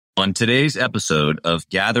On today's episode of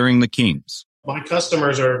Gathering the Kings. My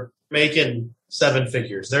customers are making 7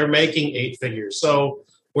 figures. They're making 8 figures. So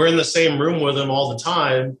we're in the same room with them all the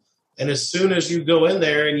time. And as soon as you go in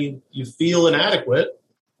there and you feel inadequate,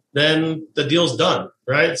 then the deal's done,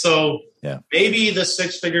 right? So maybe the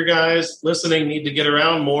 6-figure guys listening need to get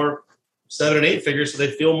around more 7 and 8 figures so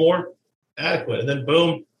they feel more adequate. And then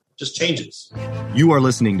boom, just changes. You are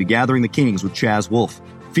listening to Gathering the Kings with Chaz Wolfe,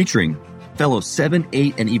 featuring fellow 7,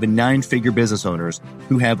 8, and even 9-figure business owners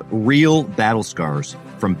who have real battle scars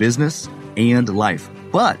from business and life,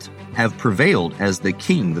 but have prevailed as the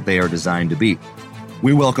king that they are designed to be.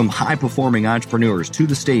 We welcome high-performing entrepreneurs to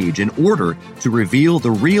the stage in order to reveal the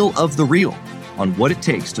real of the real on what it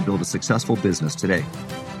takes to build a successful business today.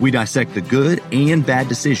 We dissect the good and bad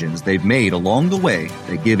decisions they've made along the way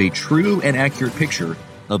that give a true and accurate picture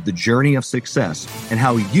of the journey of success and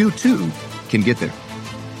how you too can get there.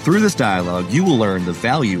 Through this dialogue, you will learn the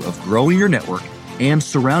value of growing your network and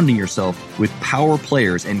surrounding yourself with power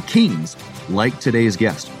players and kings like today's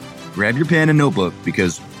guest. Grab your pen and notebook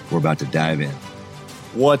because we're about to dive in.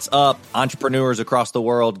 What's up, entrepreneurs across the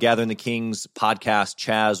world? Gathering the Kings podcast,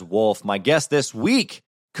 Chaz Wolfe. My guest this week,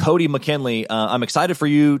 Cody McKinley. I'm excited for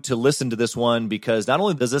you to listen to this one because not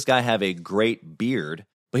only does this guy have a great beard,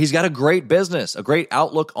 but he's got a great business, a great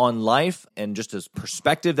outlook on life, and just his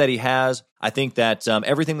perspective that he has. I think that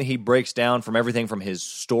everything that he breaks down, from everything from his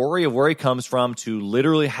story of where he comes from to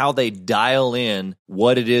literally how they dial in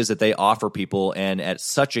what it is that they offer people, and at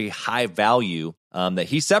such a high value that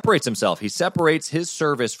he separates himself. He separates his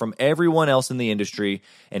service from everyone else in the industry,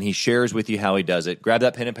 and he shares with you how he does it. Grab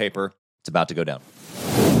that pen and paper. It's about to go down.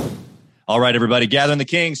 All right, everybody, Gathering the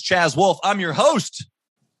Kings, Chaz Wolfe. I'm your host.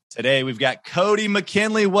 Today, we've got Cody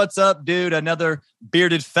McKinley. What's up, dude? Another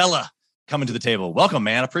bearded fella coming to the table. Welcome,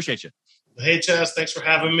 man. I appreciate you. Hey, Chaz. Thanks for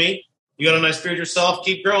having me. You got a nice beard yourself.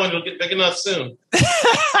 Keep growing. You'll get big enough soon.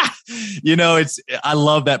 I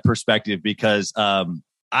love that perspective because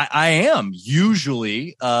I am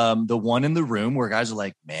usually the one in the room where guys are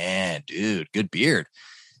like, man, dude, good beard.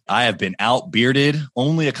 I have been out bearded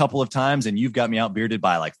only a couple of times, and you've got me out bearded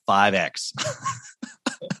by like 5X.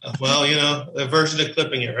 Well, the version of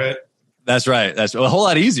clipping it, right? That's right. That's a whole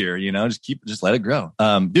lot easier, just let it grow.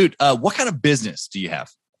 Dude, what kind of business do you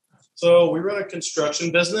have? So we run a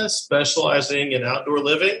construction business specializing in outdoor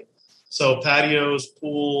living. So patios,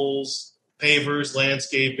 pools, pavers,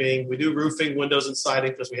 landscaping. We do roofing, windows, and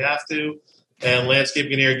siding because we have to, and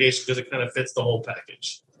landscaping and irrigation because it kind of fits the whole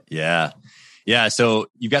package. Yeah. Yeah. So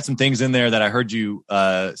you've got some things in there that I heard you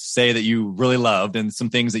say that you really loved, and some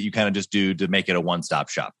things that you kind of just do to make it a one-stop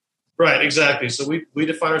shop. Right. Exactly. So we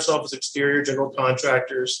define ourselves as exterior general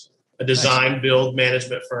contractors, a design build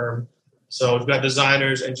management firm. So we've got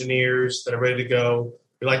designers, engineers that are ready to go.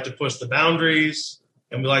 We like to push the boundaries,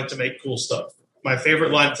 and we like to make cool stuff. My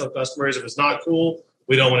favorite line to tell customers, if it's not cool,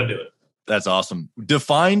 we don't want to do it. That's awesome.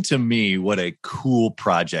 Define to me what a cool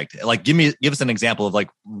project. Like, give us an example of like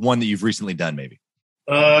one that you've recently done, maybe.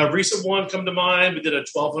 Recent one come to mind. We did a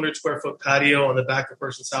 1,200 square foot patio on the back of a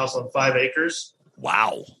person's house on 5 acres.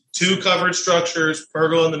 Wow. 2 covered structures,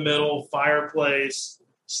 pergola in the middle, fireplace,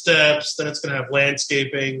 steps. Then it's going to have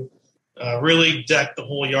landscaping. Really deck the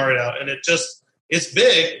whole yard out, and it's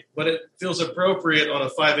big, but it feels appropriate on a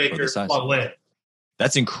 5 acre plot of land.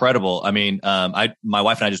 That's incredible. I mean, my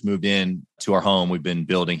wife and I just moved in to our home. We've been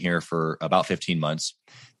building here for about 15 months.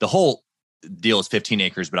 The whole deal is 15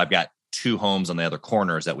 acres, but I've got 2 homes on the other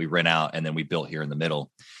corners that we rent out, and then we built here in the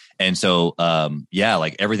middle. And so,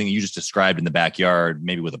 like everything you just described in the backyard,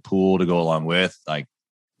 maybe with a pool to go along with, like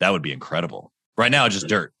that would be incredible. Right now, it's just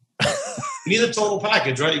dirt. You need a total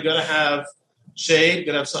package, right? You got to have shade, you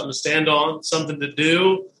got to have something to stand on, something to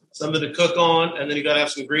do, something to cook on, and then you got to have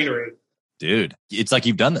some greenery. Dude, it's like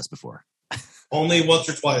you've done this before. Only once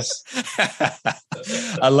or twice.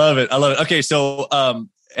 I love it. Okay, so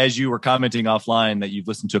as you were commenting offline that you've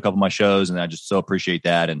listened to a couple of my shows, and I just so appreciate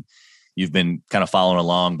that, and you've been kind of following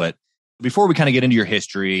along. But before we kind of get into your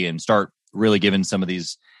history and start really giving some of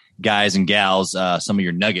these guys and gals some of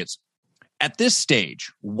your nuggets, at this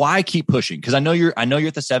stage, why keep pushing? Because I know you're at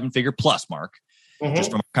the 7-figure plus mark. Mm-hmm. Just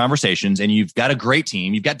from our conversations, and you've got a great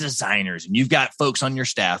team, you've got designers, and you've got folks on your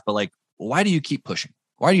staff, but like, why do you keep pushing?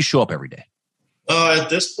 Why do you show up every day? At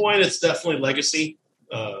this point, it's definitely legacy.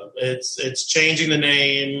 It's changing the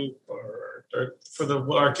name for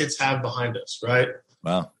what our kids have behind us, right?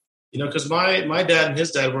 Wow. Because my dad and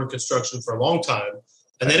his dad were in construction for a long time,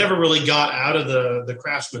 and they never really got out of the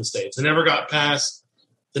craftsman stage. They never got past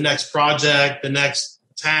the next project, the next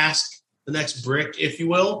task, the next brick, if you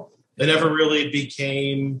will. They never really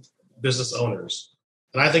became business owners.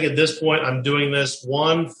 And I think at this point, I'm doing this,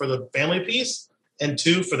 one, for the family piece, and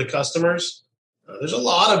two, for the customers. There's a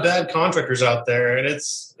lot of bad contractors out there, and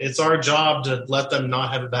it's our job to let them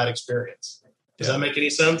not have a bad experience. Does that make any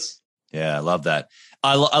sense? Yeah, I love that.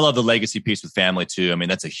 I love the legacy piece with family too. I mean,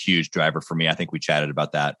 that's a huge driver for me. I think we chatted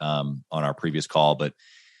about that on our previous call, but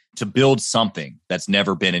to build something that's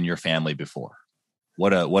never been in your family before,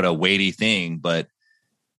 what a weighty thing, but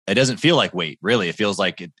it doesn't feel like weight, really. It feels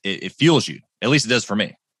like it fuels you. At least it does for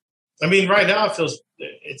me. I mean, right now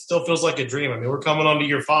it still feels like a dream. I mean, we're coming on to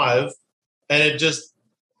year 5, and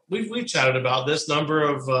we've chatted about this number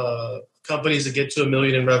of companies that get to $1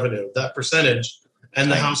 million in revenue, that percentage,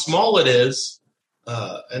 and how small it is.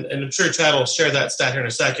 And I'm sure Chad will share that stat here in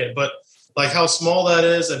a second, but like how small that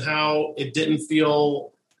is and how it didn't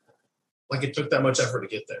feel like it took that much effort to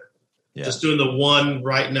get there. Yeah. Just doing the one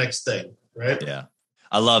right next thing, right? Yeah.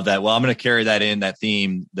 I love that. Well, I'm going to carry that in, that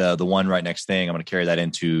theme, the one right next thing. I'm going to carry that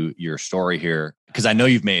into your story here because I know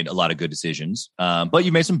you've made a lot of good decisions, but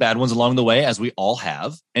you made some bad ones along the way, as we all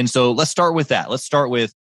have. And so let's start with that. Let's start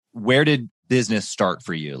with, where did business start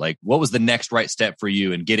for you? Like, what was the next right step for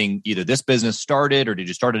you in getting either this business started, or did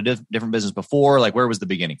you start a different business before? Like, where was the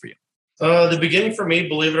beginning for you? The beginning for me,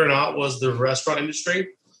 believe it or not, was the restaurant industry.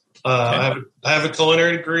 I have a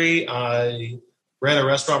culinary degree. I ran a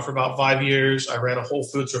restaurant for about 5 years. I ran a Whole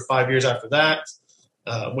Foods for 5 years after that,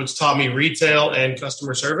 which taught me retail and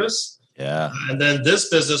customer service. Yeah. And then this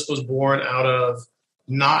business was born out of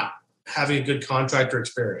not having a good contractor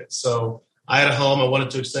experience. So I had a home. I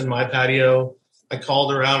wanted to extend my patio. I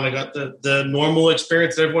called around. I got the normal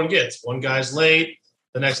experience that everyone gets. One guy's late.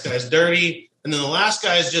 The next guy's dirty. And then the last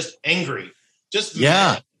guy is just angry. Just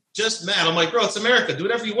mad. I'm like, bro, it's America. Do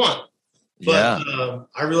whatever you want. But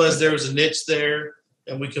I realized there was a niche there,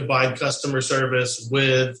 and we combined customer service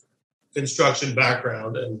with construction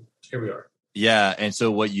background, and here we are. Yeah, and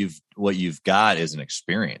so what you've got is an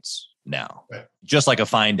experience now, right? Just like a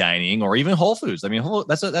fine dining or even Whole Foods. I mean,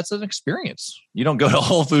 that's an experience. You don't go to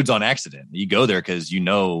Whole Foods on accident. You go there because you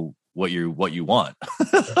know what you want.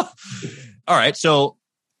 All right, so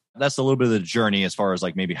that's a little bit of the journey as far as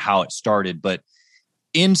like maybe how it started, but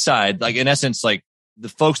inside, like in essence, like the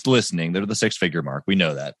folks listening, they're the 6-figure mark. We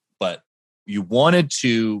know that, but you wanted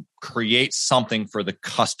to create something for the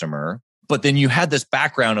customer, but then you had this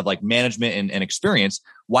background of like management and experience.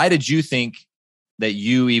 Why did you think that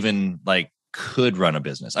you even like could run a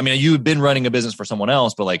business? I mean, you had been running a business for someone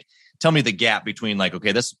else, but like, tell me the gap between like,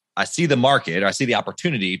 okay, I see the market, I see the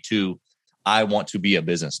opportunity to, I want to be a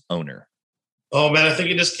business owner. Oh man, I think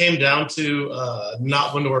it just came down to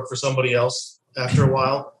not wanting to work for somebody else after a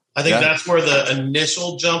while. I think that's where the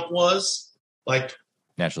initial jump was, like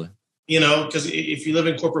naturally, because if you live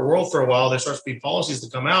in corporate world for a while, there starts to be policies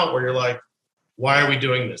that come out where you're like, why are we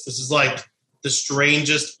doing this? This is like the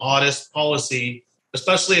strangest, oddest policy,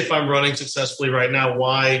 especially if I'm running successfully right now.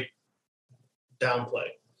 Why downplay?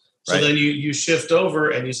 So then you shift over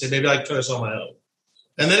and you say, maybe I can try this on my own.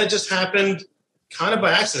 And then it just happened kind of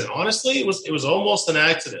by accident. Honestly, it was almost an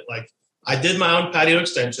accident. Like I did my own patio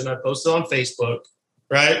extension. I posted on Facebook,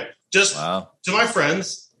 right? Just to my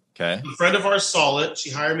friends. Okay. A friend of ours saw it. She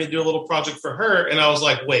hired me to do a little project for her. And I was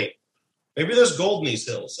like, wait, maybe there's gold in these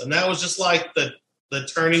hills. And that was just like the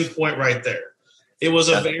turning point right there. It was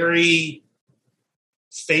a very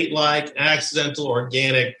fate-like, accidental,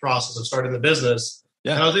 organic process of starting the business.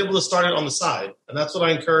 Yeah. And I was able to start it on the side. And that's what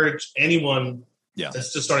I encourage anyone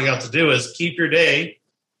that's just starting out to do, is keep your day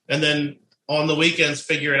and then on the weekends,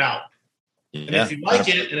 figure it out. Yeah. And if you like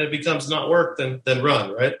it and it becomes not work, then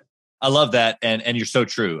run, right? I love that. And you're so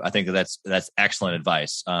true. I think that's excellent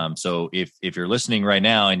advice. So if you're listening right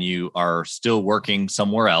now and you are still working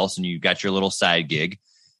somewhere else and you got your little side gig,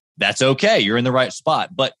 that's okay. You're in the right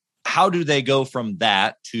spot. But how do they go from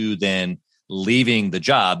that to then leaving the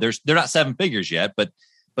job? They're not 7 figures yet, but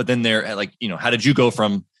then they're like, how did you go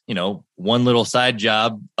from, one little side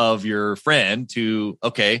job of your friend to,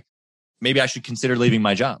 okay, maybe I should consider leaving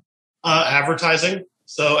my job? Advertising.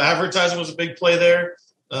 So advertising was a big play there.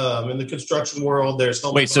 In the construction world, there's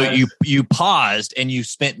home. Wait, so you paused and you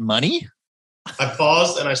spent money? I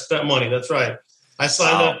paused and I spent money. That's right. I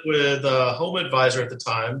signed up with a home advisor at the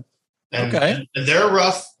time, and they're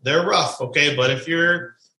rough. They're rough. Okay, but if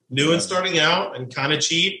you're new and starting out and kind of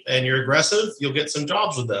cheap and you're aggressive, you'll get some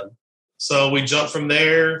jobs with them. So we jumped from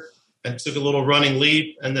there and took a little running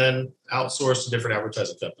leap, and then outsourced to different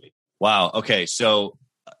advertising company. Wow. Okay, so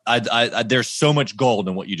I there's so much gold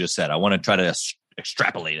in what you just said. I want to try to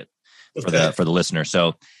extrapolate it for the listener.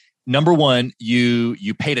 So number one,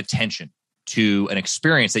 you paid attention to an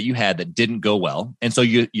experience that you had that didn't go well. And so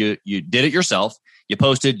you did it yourself. You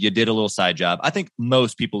posted, you did a little side job. I think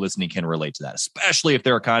most people listening can relate to that, especially if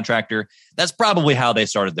they're a contractor. That's probably how they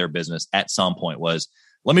started their business at some point was,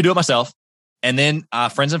 let me do it myself. And then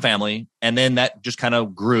friends and family. And then that just kind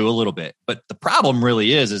of grew a little bit. But the problem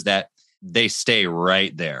really is that they stay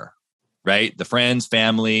right there, right? The friends,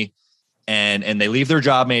 family, and they leave their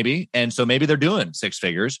job maybe. And so maybe they're doing 6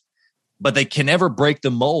 figures, but they can never break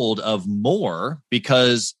the mold of more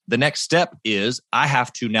because the next step is I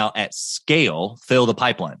have to now at scale fill the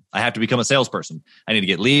pipeline. I have to become a salesperson. I need to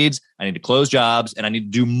get leads. I need to close jobs, and I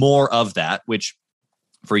need to do more of that, which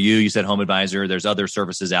for you said Home Advisor. There's other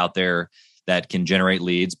services out there that can generate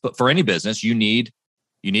leads. But for any business, you need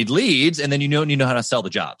leads, and then you know how to sell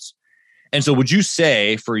the jobs. And so would you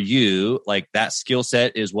say for you, like that skill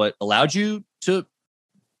set is what allowed you to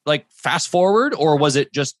like fast forward, or was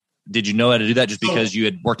it just, did you know how to do that just because you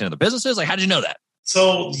had worked in other businesses? Like, how did you know that?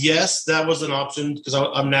 So yes, that was an option because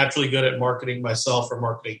I'm naturally good at marketing myself or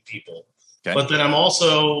marketing people. Okay. But then I'm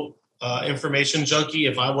also information junkie.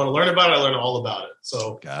 If I want to learn about it, I learn all about it.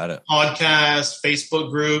 So got it. Podcasts,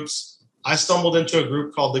 Facebook groups. I stumbled into a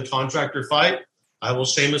group called The Contractor Fight. I will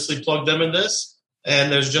shamelessly plug them in this.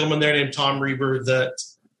 And there's a gentleman there named Tom Reber that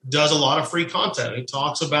does a lot of free content. He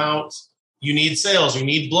talks about you need sales, you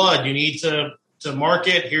need blood, you need to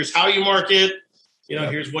market. Here's how you market.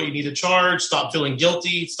 Here's what you need to charge. Stop feeling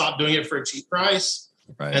guilty. Stop doing it for a cheap price.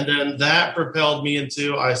 Right. And then that propelled me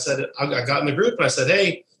into, I got in the group and I said,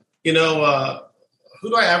 hey, who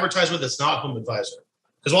do I advertise with that's not Home Advisor?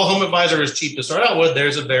 Because while Home Advisor is cheap to start out with,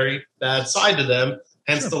 there's a very bad side to them,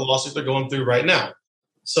 hence the lawsuit they're going through right now.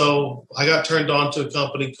 So I got turned on to a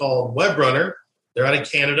company called WebRunner. They're out of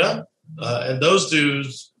Canada, and those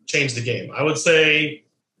dudes changed the game. I would say,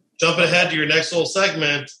 jumping ahead to your next little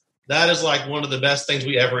segment, that is like one of the best things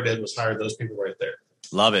we ever did was hire those people right there.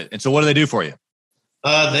 Love it. And so what do they do for you?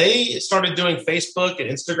 They started doing Facebook and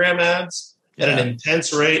Instagram ads at an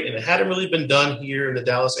intense rate, and it hadn't really been done here in the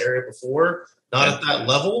Dallas area before, not at that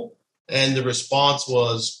level. And the response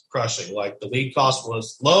was crushing. Like the lead cost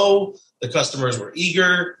was low, the customers were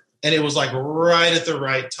eager, and it was like right at the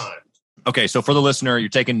right time. Okay, so for the listener, you're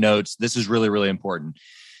taking notes. This is really, really important.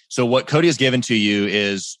 So what Cody has given to you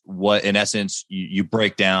is what, in essence, you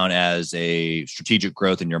break down as a strategic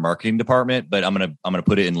growth in your marketing department. But I'm gonna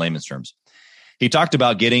put it in layman's terms. He talked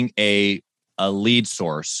about getting a lead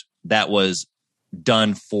source that was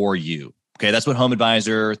done for you. Okay, that's what Home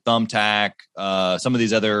Advisor, Thumbtack, some of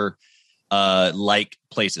these other like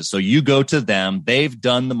places. So you go to them, they've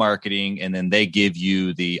done the marketing, and then they give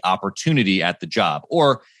you the opportunity at the job.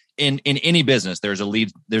 Or in any business, there's a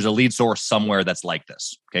lead source somewhere that's like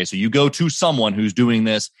this. Okay, so you go to someone who's doing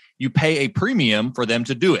this, you pay a premium for them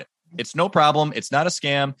to do it. It's no problem. It's not a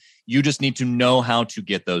scam. You just need to know how to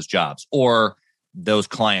get those jobs or those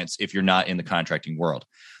clients if you're not in the contracting world.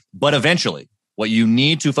 But eventually, what you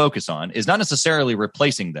need to focus on is not necessarily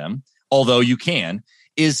replacing them, although you can,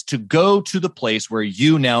 is to go to the place where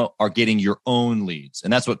you now are getting your own leads.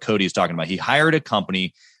 And that's what Cody is talking about. He hired a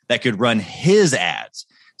company that could run his ads.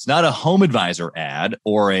 It's not a Home Advisor ad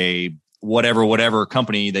or a whatever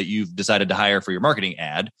company that you've decided to hire for your marketing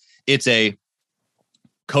ad. It's a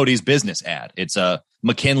Cody's business ad. It's a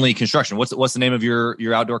McKinley Construction. What's the name of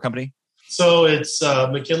your outdoor company? So it's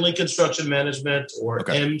McKinley Construction Management, or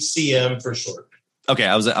MCM for short. Okay,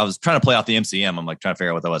 I was trying to play off the MCM. I'm like trying to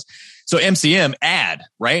figure out what that was. So MCM ad,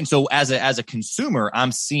 right? And so as a consumer,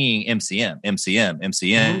 I'm seeing MCM,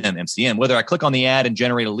 MCM. Whether I click on the ad and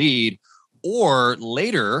generate a lead, or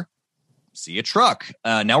later see a truck.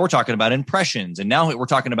 Now we're talking about impressions, and now we're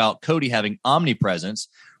talking about Cody having omnipresence.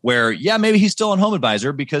 Where maybe he's still on Home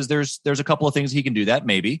Advisor because there's a couple of things he can do that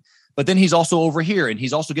maybe. But then he's also over here, and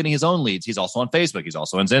he's also getting his own leads. He's also on Facebook. He's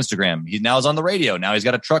also on Instagram. He now is on the radio. Now he's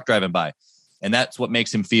got a truck driving by. And that's what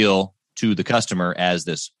makes him feel to the customer as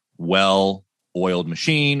this well-oiled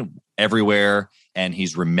machine everywhere, and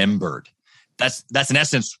he's remembered. That's in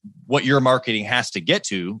essence what your marketing has to get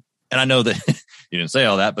to. And I know that you didn't say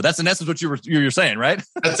all that, but that's in essence what you're saying, right?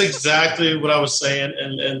 That's exactly what I was saying.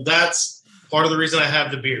 And that's part of the reason I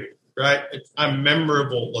have the beard, right? I'm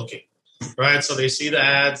memorable looking, right? So they see the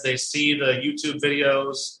ads, they see the YouTube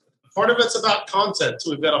videos. Part of it's about content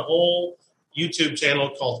too. We've got a whole YouTube channel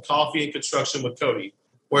called Coffee and Construction with Cody,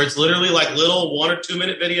 where it's literally like little 1 or 2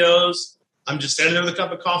 minute videos. I'm just standing there with a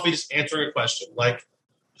cup of coffee, just answering a question. Like,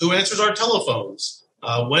 who answers our telephones?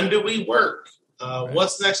 When do we work?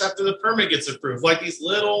 What's next after the permit gets approved? Like these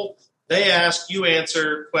little, they ask, you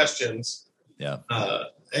answer questions. Yeah.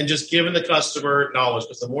 And just giving the customer knowledge,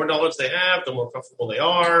 because the more knowledge they have, the more comfortable they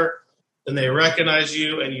are. Then they recognize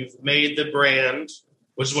you, and you've made the brand,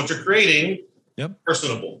 which is what you're creating.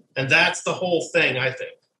 personable. And that's the whole thing, I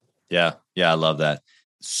think. Yeah. Yeah. I love that.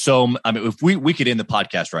 So, I mean, if we could end the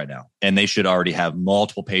podcast right now, and they should already have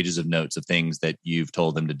multiple pages of notes of things that you've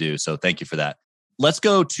told them to do. So thank you for that. Let's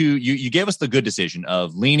go to, you gave us the good decision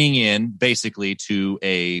of leaning in basically to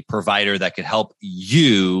a provider that could help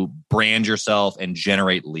you brand yourself and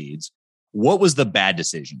generate leads. What was the bad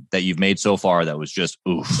decision that you've made so far that was just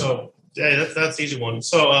oof? So, yeah, that's an easy one.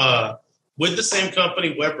 So, with the same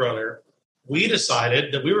company, WebRunner, we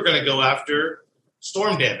decided that we were going to go after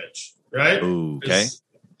storm damage, right? Ooh, okay.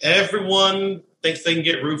 Everyone thinks they can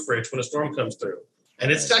get roof rich when a storm comes through.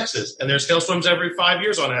 And it's Texas, and there's hailstorms every 5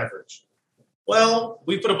 years on average. Well,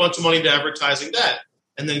 we put a bunch of money into advertising that.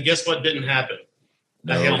 And then guess what didn't happen?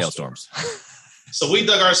 No hailstorms. So we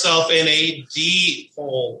dug ourselves in a deep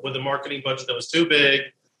hole with a marketing budget that was too big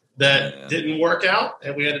that didn't work out.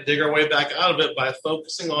 And we had to dig our way back out of it by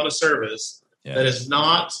focusing on a service that is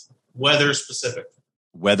not weather specific.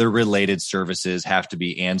 Weather-related services have to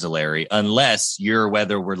be ancillary unless you're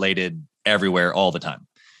weather-related everywhere all the time.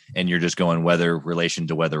 And you're just going weather relation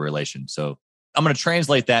to weather relation. So I'm going to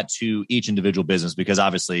translate that to each individual business because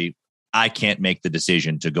obviously I can't make the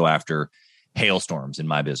decision to go after hailstorms in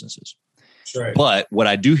my businesses. Right. But what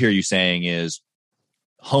I do hear you saying is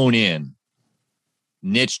hone in,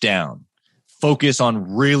 niche down, focus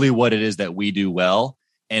on really what it is that we do well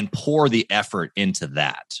and pour the effort into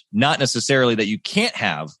that. Not necessarily that you can't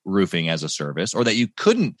have roofing as a service or that you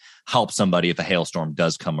couldn't help somebody if a hailstorm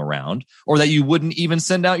does come around or that you wouldn't even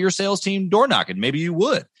send out your sales team door knocking. Maybe you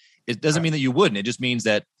would. It doesn't mean that you wouldn't. It just means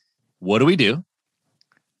that what do we do?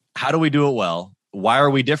 How do we do it well? Why are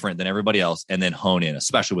we different than everybody else? And then hone in,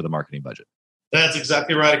 especially with a marketing budget. That's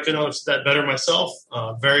exactly right. I couldn't have said that better myself.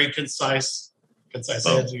 Very concise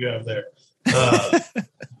answer you have there.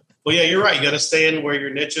 Well, yeah, you're right. You got to stay in where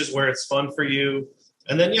your niche is, where it's fun for you.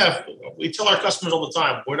 And then, we tell our customers all the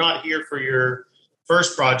time, we're not here for your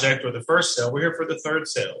first project or the first sale. We're here for the third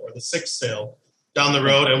sale or the sixth sale down the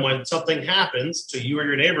road. And when something happens to you or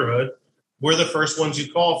your neighborhood, we're the first ones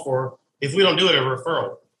you call for. If we don't do it, a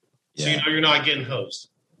referral. So you know you're not getting hosed.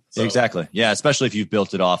 So. Exactly. Yeah, especially if you've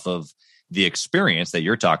built it off of the experience that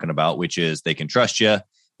you're talking about, which is they can trust you.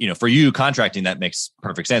 You know, for you, contracting, that makes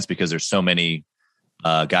perfect sense because there's so many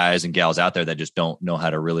guys and gals out there that just don't know how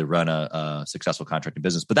to really run a successful contracting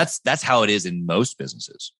business. But that's how it is in most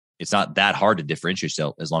businesses. It's not that hard to differentiate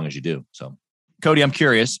yourself as long as you do. So, Cody, I'm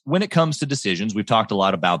curious, when it comes to decisions, we've talked a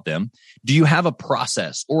lot about them. Do you have a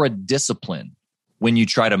process or a discipline when you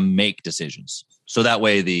try to make decisions? So that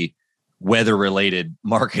way the weather-related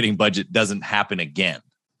marketing budget doesn't happen again.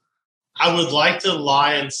 I would like to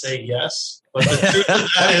lie and say yes, but the truth of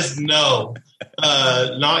that is no,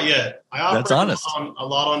 not yet. I operate That's honest. A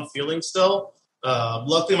lot on feeling still.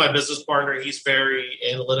 Luckily, my business partner, he's very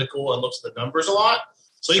analytical and looks at the numbers a lot.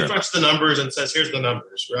 So he crunches the numbers and says, here's the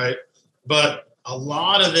numbers, right? But a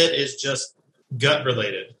lot of it is just gut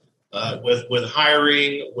related with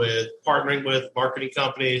hiring, with partnering with marketing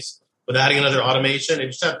companies, with adding another automation. And you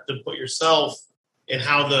just have to put yourself in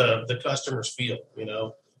how the customers feel, you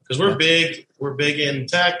know? Because we're big in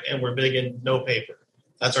tech and we're big in no paper.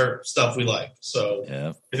 That's our stuff we like. So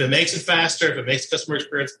if it makes it faster, if it makes the customer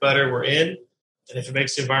experience better, we're in. And if it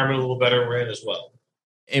makes the environment a little better, we're in as well.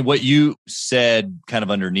 And what you said kind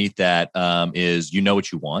of underneath that is you know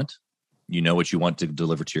what you want. You know what you want to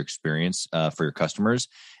deliver to your experience for your customers.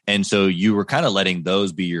 And so you were kind of letting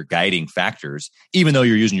those be your guiding factors, even though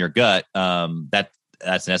you're using your gut.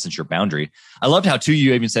 That's in essence your boundary. I loved how too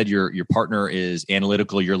you even said your partner is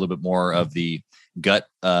analytical. You're a little bit more of the gut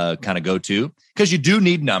kind of go-to because you do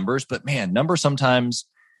need numbers, but man, numbers sometimes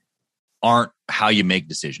aren't how you make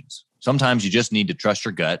decisions. Sometimes you just need to trust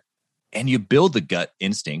your gut and you build the gut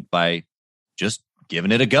instinct by just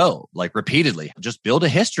giving it a go, like repeatedly. Just build a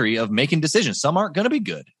history of making decisions. Some aren't going to be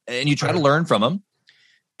good and you try to learn from them,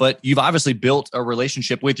 but you've obviously built a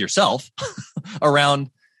relationship with yourself around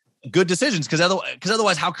good decisions because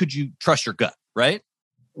otherwise how could you trust your gut, right?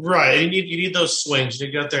 Right. You need those swings.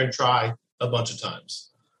 You get out there and try a bunch of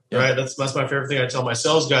times, right? That's my favorite thing I tell my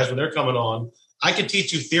sales guys when they're coming on. I can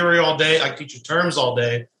teach you theory all day. I can teach you terms all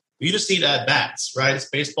day. You just need at-bats, right? It's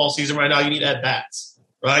baseball season right now. You need at-bats,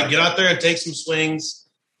 right? Get out there and take some swings,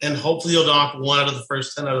 and hopefully you'll knock one out of the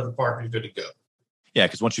first 10 out of the park and you're good to go. Yeah,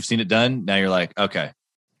 because once you've seen it done, now you're like, okay,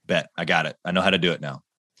 bet, I got it. I know how to do it now.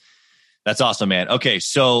 That's awesome, man. Okay,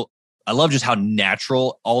 so I love just how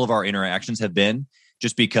natural all of our interactions have been,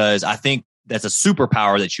 just because I think that's a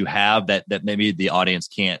superpower that you have that maybe the audience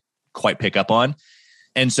can't quite pick up on.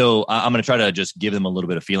 And so I'm going to try to just give them a little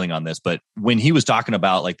bit of feeling on this. But when he was talking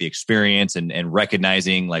about like the experience and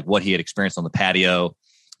recognizing like what he had experienced on the patio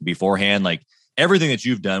beforehand, like everything that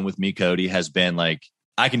you've done with me, Cody, has been like,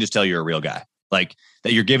 I can just tell you're a real guy, like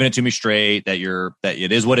that you're giving it to me straight, that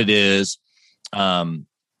it is what it is. And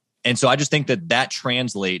so I just think that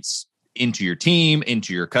translates into your team,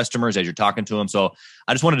 into your customers as you're talking to them. So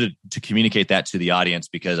I just wanted to communicate that to the audience,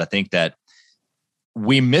 because I think that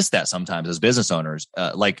we miss that sometimes as business owners,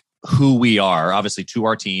 like who we are, obviously, to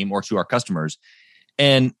our team or to our customers,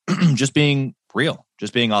 and just being real,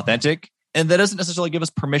 just being authentic. And that doesn't necessarily give us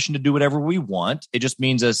permission to do whatever we want. It just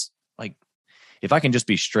means us, like, if I can just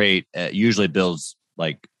be straight, usually builds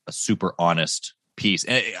like a super honest piece.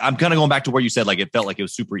 And I'm kind of going back to where you said, like, it felt like it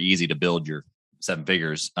was super easy to build your 7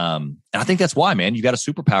 figures. And I think that's why, man, you got a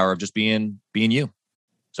superpower of just being you.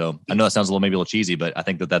 So I know that sounds maybe a little cheesy, but I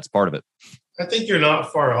think that's part of it. I think you're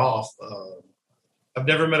not far off. I've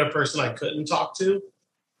never met a person I couldn't talk to.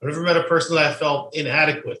 I've never met a person that I felt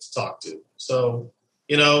inadequate to talk to. So,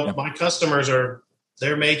 my customers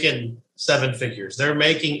they're making 7 figures. They're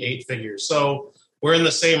making 8 figures. So we're in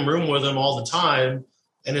the same room with them all the time.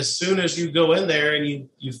 And as soon as you go in there and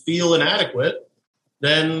you feel inadequate,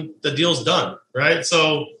 then the deal's done, right?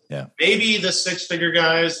 So maybe the 6-figure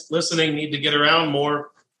guys listening need to get around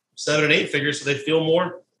more 7 and 8 figures so they feel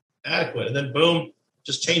more adequate. And then boom,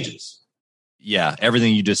 just changes. Yeah,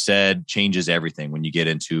 everything you just said changes everything when you get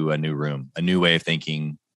into a new room, a new way of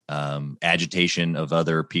thinking, agitation of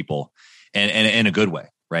other people, and in a good way,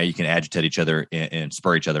 right? You can agitate each other and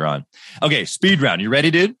spur each other on. Okay, speed round. You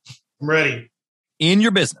ready, dude? I'm ready. In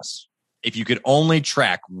your business, if you could only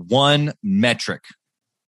track one metric,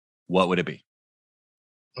 what would it be?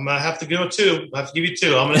 I'm going to have to go 2. I have to give you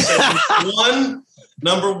 2. I'm going to say one.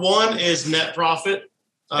 Number 1 is net profit.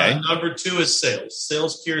 Okay. Number 2 is sales.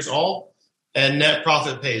 Sales cures all, and net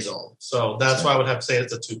profit pays all. So that's why I would have to say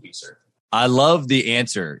it's a 2-piecer. I love the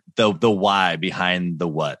answer, the why behind the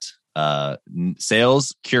what.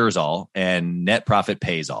 Sales cures all, and net profit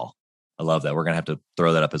pays all. I love that. We're going to have to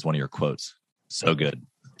throw that up as one of your quotes. So good.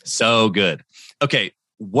 So good. Okay.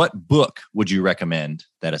 What book would you recommend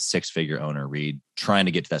that a 6-figure owner read trying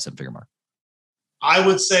to get to that 7-figure mark? I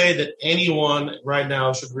would say that anyone right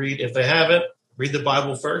now should read, if they haven't, read the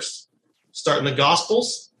Bible first. Start in the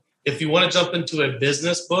Gospels. If you want to jump into a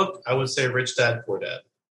business book, I would say Rich Dad, Poor Dad.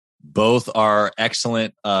 Both are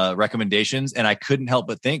excellent recommendations. And I couldn't help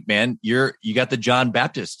but think, man, you got the John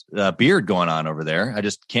Baptist beard going on over there. I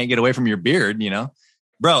just can't get away from your beard,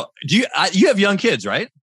 Bro, you have young kids, right?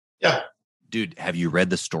 Yeah. Dude, have you read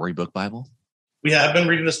the Storybook Bible? We have been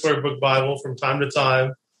reading the Storybook Bible from time to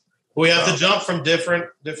time. We have to jump from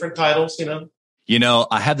different titles,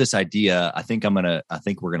 I have this idea. I think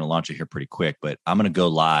we're gonna launch it here pretty quick, but I'm gonna go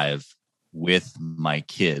live with my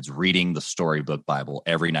kids reading the Storybook Bible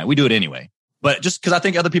every night. We do it anyway, but just because I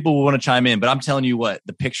think other people will want to chime in. But I'm telling you what,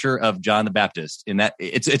 the picture of John the Baptist in that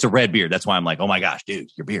it's a red beard. That's why I'm like, oh my gosh,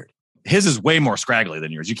 dude, your beard. His is way more scraggly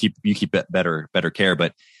than yours. You keep better care,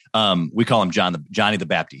 but we call him Johnny the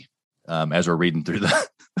Baptist as we're reading through the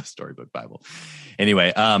Storybook Bible.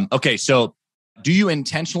 Anyway, okay, so do you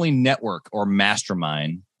intentionally network or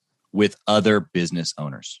mastermind with other business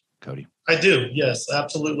owners, Cody? I do, yes,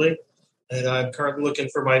 absolutely. And I'm currently looking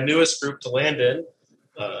for my newest group to land in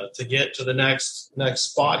to get to the next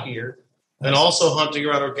spot here, and also hunting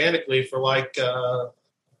around organically for like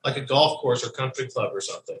a golf course or country club or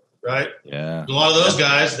something. Right? Yeah. A lot of those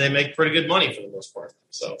guys, they make pretty good money for the most part.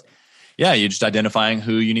 So, yeah, you're just identifying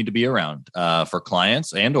who you need to be around for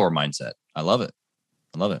clients and or mindset. I love it.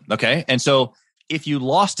 Okay. And so if you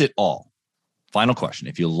lost it all, final question,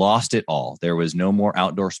 if you lost it all, there was no more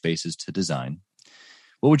outdoor spaces to design,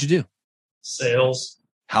 what would you do? Sales.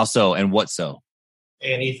 How so? And what so?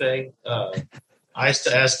 Anything. Ice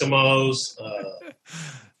to Eskimos,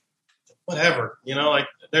 whatever,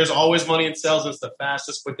 there's always money in sales. It's the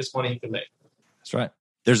fastest, quickest money you can make. That's right.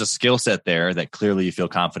 There's a skill set there that clearly you feel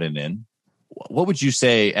confident in. What would you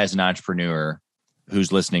say as an entrepreneur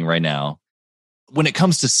who's listening right now, when it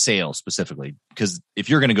comes to sales specifically? Because if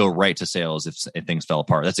you're going to go right to sales, if things fell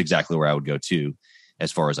apart, that's exactly where I would go to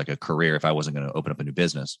as far as like a career if I wasn't going to open up a new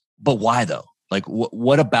business. But why though? Like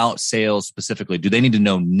what about sales specifically do they need to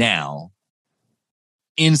know now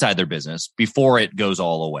inside their business before it goes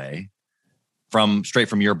all away? Straight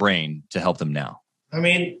from your brain to help them now? I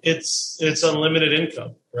mean, it's unlimited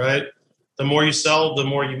income, right? The more you sell, the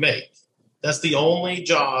more you make. That's the only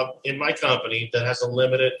job in my company that has a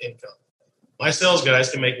limited income. My sales guys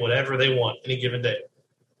can make whatever they want any given day.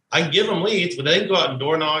 I can give them leads, but they can go out and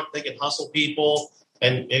door knock. They can hustle people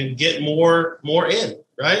and get more in,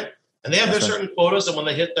 right? And they have their certain quotas, and when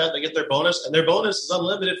they hit that, they get their bonus, and their bonus is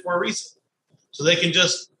unlimited for a reason. So they can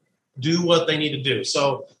just do what they need to do.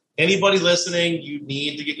 So anybody listening, you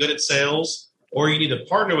need to get good at sales. or you need to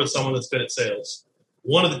partner with someone that's good at sales.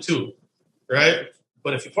 One of the two, right?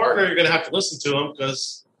 But if you partner, you're going to have to listen to them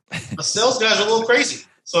because a sales guy's a little crazy.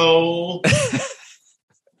 So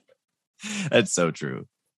that's so true.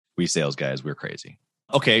 We sales guys, we're crazy.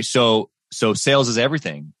 Okay, so sales is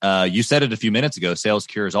everything. You said it a few minutes ago. Sales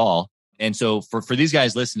cures all. And so for these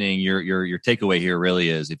guys listening, your takeaway here really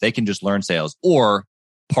is if they can just learn sales or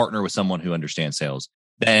partner with someone who understands sales,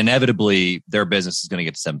 then inevitably their business is going to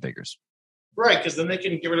get to 7 figures. Right, because then they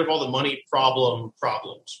can get rid of all the money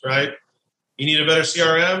problems, right? You need a better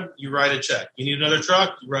CRM, you write a check. You need another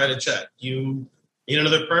truck, you write a check. You need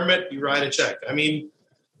another permit, you write a check. I mean,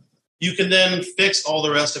 you can then fix all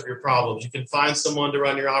the rest of your problems. You can find someone to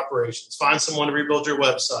run your operations, find someone to rebuild your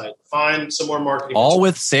website, find some more marketing. All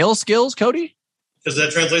with sales skills, Cody? Because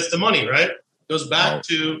that translates to money, right? It goes back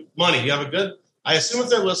to money. You have I assume if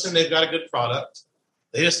they're listening, they've got a good product.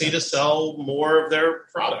 They just need to sell more of their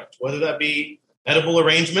product, whether that be edible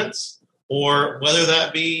arrangements or whether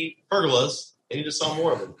that be pergolas. They need to sell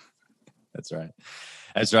more of them. That's right.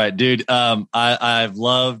 That's right, dude. I've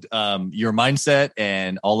loved your mindset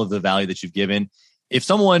and all of the value that you've given. If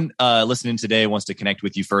someone listening today wants to connect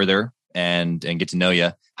with you further and get to know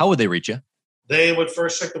you, how would they reach you? They would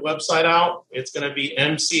first check the website out. It's going to be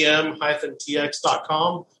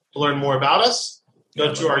mcm-tx.com to learn more about us.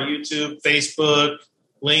 Go to our YouTube, Facebook,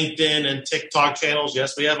 LinkedIn, and TikTok channels.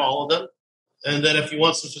 Yes, we have all of them. And then if you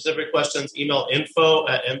want some specific questions, email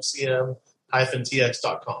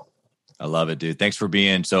info@mcm-tx.com. I love it, dude. Thanks for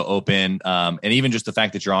being so open. And even just the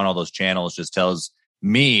fact that you're on all those channels just tells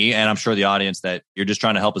me, and I'm sure the audience, that you're just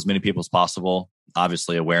trying to help as many people as possible.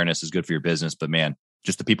 Obviously, awareness is good for your business, but man,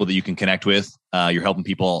 just the people that you can connect with, you're helping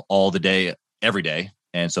people all the day, every day.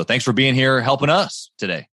 And so thanks for being here, helping us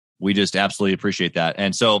today. We just absolutely appreciate that.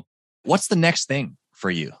 And so what's the next thing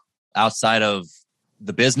for you outside of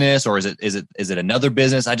the business, or is it another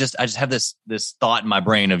business? I just have this thought in my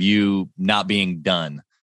brain of you not being done.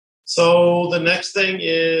 So the next thing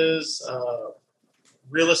is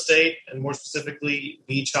real estate, and more specifically,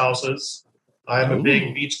 beach houses. I'm a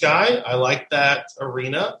big beach guy. I like that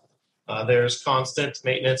arena. There's constant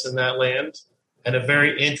maintenance in that land and a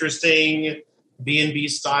very interesting B&B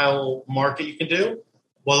style market you can do,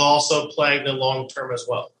 while also playing the long term as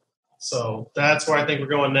well. So that's where I think we're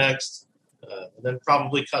going next. And then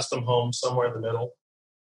probably custom homes somewhere in the middle.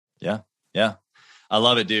 Yeah. I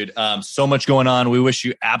love it, dude. So much going on. We wish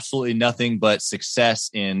you absolutely nothing but success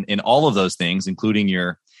in all of those things, including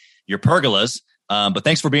your pergolas. But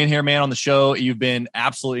thanks for being here, man, on the show. You've been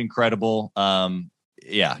absolutely incredible.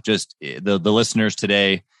 Just the listeners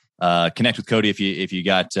today, connect with Cody if you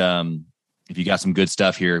got some good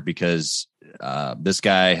stuff here, because this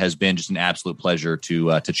guy has been just an absolute pleasure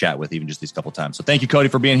to chat with, even just these couple times. So thank you, Cody,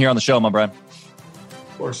 for being here on the show, my brother.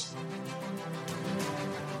 Of course.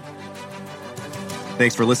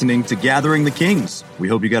 Thanks for listening to Gathering the Kings. We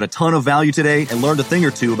hope you got a ton of value today and learned a thing or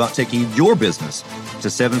two about taking your business to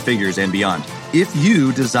 7 figures and beyond. If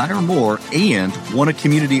you desire more and want a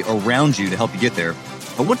community around you to help you get there,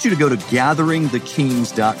 I want you to go to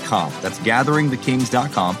gatheringthekings.com. That's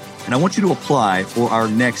gatheringthekings.com. And I want you to apply for our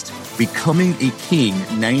next Becoming a King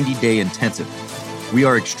 90-day intensive. We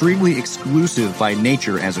are extremely exclusive by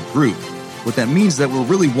nature as a group. What that means is that we're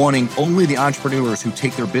really wanting only the entrepreneurs who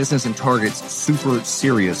take their business and targets super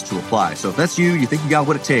serious to apply. So if that's you think you got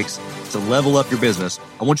what it takes to level up your business,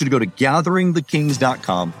 I want you to go to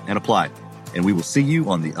gatheringthekings.com and apply. And we will see you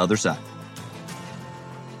on the other side.